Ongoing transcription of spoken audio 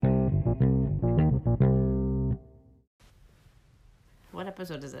What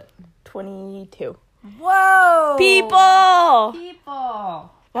episode is it? 22. Whoa! People!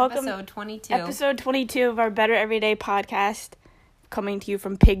 Welcome. Episode 22. Episode 22 of our Better Everyday podcast, coming to you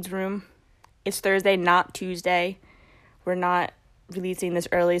from Pig's Room. It's Thursday, not Tuesday. We're not releasing this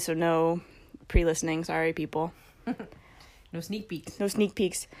early, so no pre-listening. Sorry, people. No sneak peeks. No sneak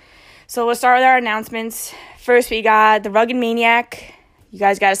peeks. So let's start with our announcements. First, we got the Rugged Maniac. You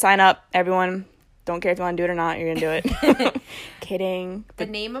guys got to sign up, everyone. Don't care if you want to do it or not. You're going to do it. Kidding. The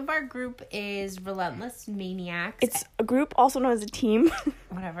name of our group is Relentless Maniacs. It's a group, also known as a team.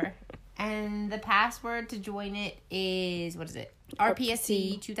 Whatever. And the password to join it is, what is it?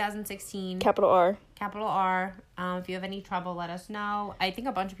 RPSC 2016. Capital R. Capital R. If you have any trouble, let us know. I think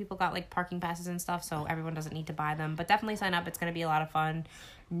a bunch of people got like parking passes and stuff, so everyone doesn't need to buy them. But definitely sign up. It's going to be a lot of fun.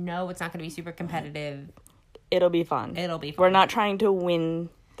 No, it's not going to be super competitive. It'll be fun. It'll be fun. We're not trying to win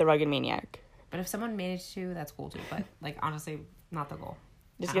the Rugged Maniac. But if someone managed to, that's cool too. But like honestly, not the goal.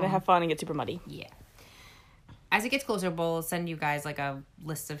 Just gonna have fun and get super muddy. Yeah. As it gets closer, we'll send you guys like a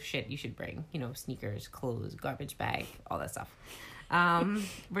list of shit you should bring. You know, sneakers, clothes, garbage bag, all that stuff.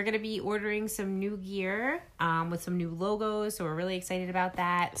 We're going to be ordering some new gear with some new logos, so we're really excited about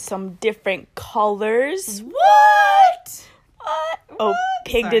that. Some different colors. What? Oh,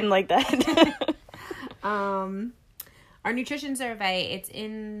 Pig Sorry. didn't like that. Our nutrition survey, it's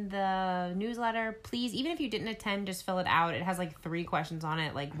in the newsletter. Please, even if you didn't attend, just fill it out. It has like 3 questions on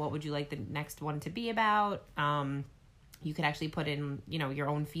it. Like, what would you like the next one to be about? You could actually put in, you know, your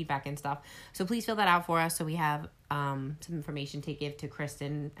own feedback and stuff. So please fill that out for us so we have some information to give to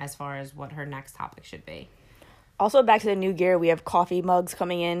Kristen as far as what her next topic should be. Also, back to the new gear, we have coffee mugs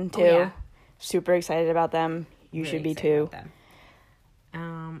coming in, too. Oh, yeah. Super excited about them. You Really should be, excited too. about them.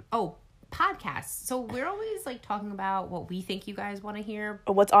 Podcasts. So we're always like talking about what we think you guys want to hear.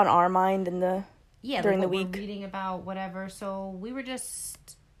 What's on our mind during Like the what week. we're reading about, whatever. So we were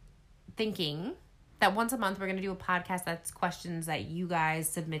just thinking that once a month we're going to do a podcast that's questions that you guys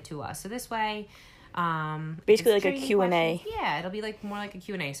submit to us. So this way, Basically it's like a training Q&A. questions. Yeah, it'll be like more like a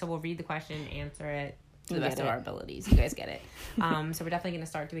Q&A. So we'll read the question, answer it to the You best get of it. our abilities. You guys get it. So we're definitely going to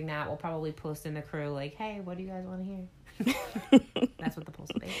start doing that. We'll probably post in the crew like, hey, what do you guys want to hear? That's what the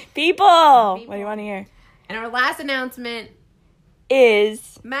post will be. People! What do you want to hear? And our last announcement,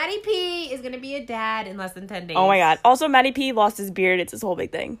 Is... Maddie P is going to be a dad in less than 10 days. Oh, my God. Also, Matty P lost his beard. It's his whole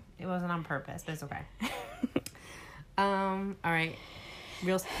big thing. It wasn't on purpose, but it's okay. All right.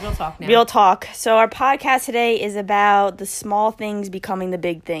 Real talk now. Real talk. So our podcast today is about the small things becoming the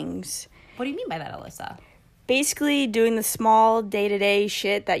big things. What do you mean by that, Alyssa? Basically doing the small day-to-day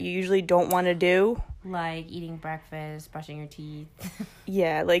shit that you usually don't want to do. Like eating breakfast, brushing your teeth.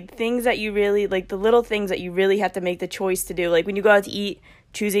 Yeah, like things that you really, like the little things that you really have to make the choice to do. Like when you go out to eat,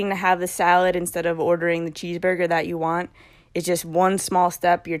 choosing to have the salad instead of ordering the cheeseburger that you want is just one small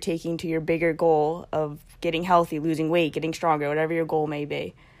step you're taking to your bigger goal of getting healthy, losing weight, getting stronger, whatever your goal may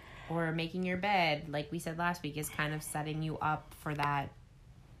be. Or making your bed, like we said last week, is kind of setting you up for that,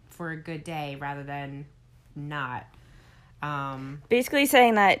 for a good day rather than not. Basically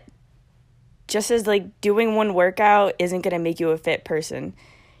saying that just as like doing one workout isn't going to make you a fit person.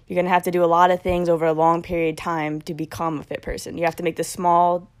 You're going to have to do a lot of things over a long period of time to become a fit person. You have to do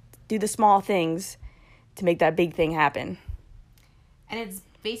the small things to make that big thing happen. And it's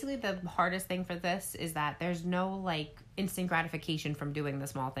basically the hardest thing for this is that there's no like instant gratification from doing the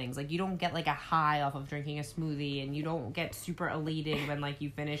small things. Like you don't get like a high off of drinking a smoothie, and you don't get super elated when like you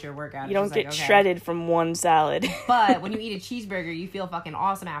finish your workout. You don't It's get just like, okay. shredded from one salad. But when you eat a cheeseburger, you feel fucking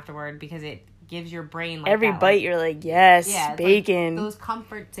awesome afterward because it gives your brain like Every that, bite like, you're like, yes, yeah, it's bacon. like those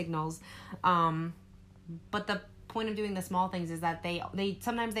comfort signals. But the point of doing the small things is that they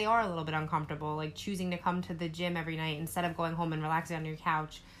sometimes they are a little bit uncomfortable, like choosing to come to the gym every night instead of going home and relaxing on your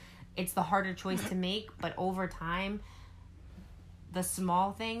couch. It's the harder choice to make, but over time the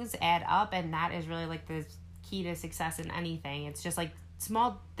small things add up, and that is really like the key to success in anything. It's just like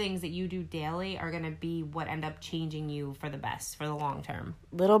small things that you do daily are going to be what end up changing you for the best, for the long term.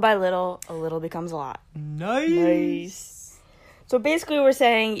 Little by little, a little becomes a lot. Nice. So basically we're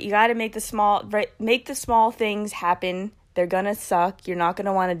saying you got to make the small things happen. They're going to suck. You're not going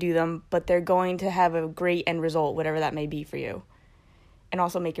to want to do them, but they're going to have a great end result, whatever that may be for you. And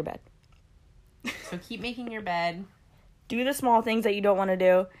also make your bed. So keep making your bed. Do the small things that you don't want to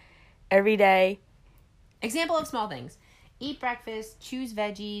do every day. Example of small things. Eat breakfast, choose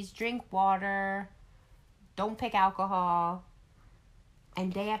veggies, drink water, don't pick alcohol.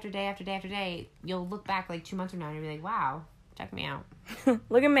 And day after day after day after day, you'll look back like 2 months from now and you'll be like, wow, check me out.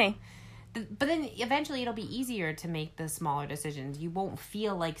 Look at me. But then eventually it'll be easier to make the smaller decisions. You won't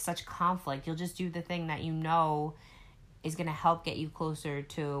feel like such conflict. You'll just do the thing that you know is going to help get you closer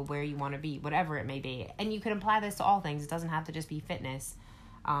to where you want to be, whatever it may be. And you can apply this to all things. It doesn't have to just be fitness.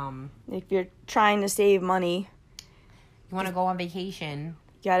 If you're trying to save money, you want to go on vacation,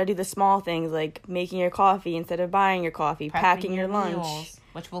 you got to do the small things like making your coffee instead of buying your coffee, packing your lunch. Meals,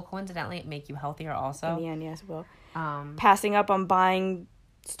 which will coincidentally make you healthier also. In the end, yes, it will. Passing up on buying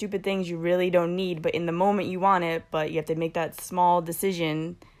stupid things you really don't need, but in the moment you want it, but you have to make that small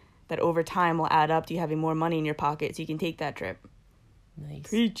decision that over time will add up to you having more money in your pocket so you can take that trip. Nice.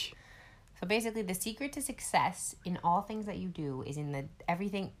 Preach. So basically, the secret to success in all things that you do is in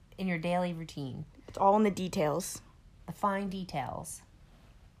everything in your daily routine. It's all in the details. The fine details.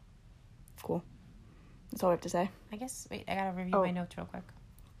 Cool. That's all I have to say. I guess, wait, I gotta review my notes real quick.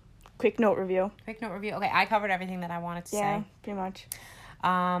 Quick note review. Okay, I covered everything that I wanted to say. Yeah, pretty much.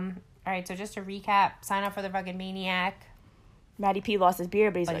 All right, so just to recap, sign up for the Rugged Maniac. Matty P lost his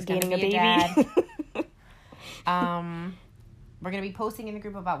beard, but he's gaining a baby. We're going to be posting in the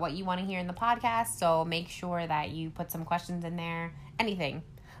group about what you want to hear in the podcast, so make sure that you put some questions in there. Anything.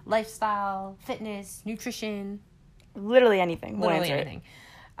 Lifestyle, fitness, nutrition. Literally anything. Literally anything.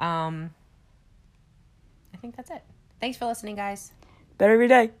 I think that's it. Thanks for listening, guys. Better every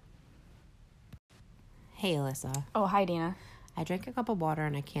day. Hey, Alyssa. Oh, hi, Dana. I drank a cup of water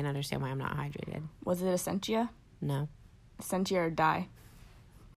and I can't understand why I'm not hydrated. Was it Essentia? No. Essentia or Die?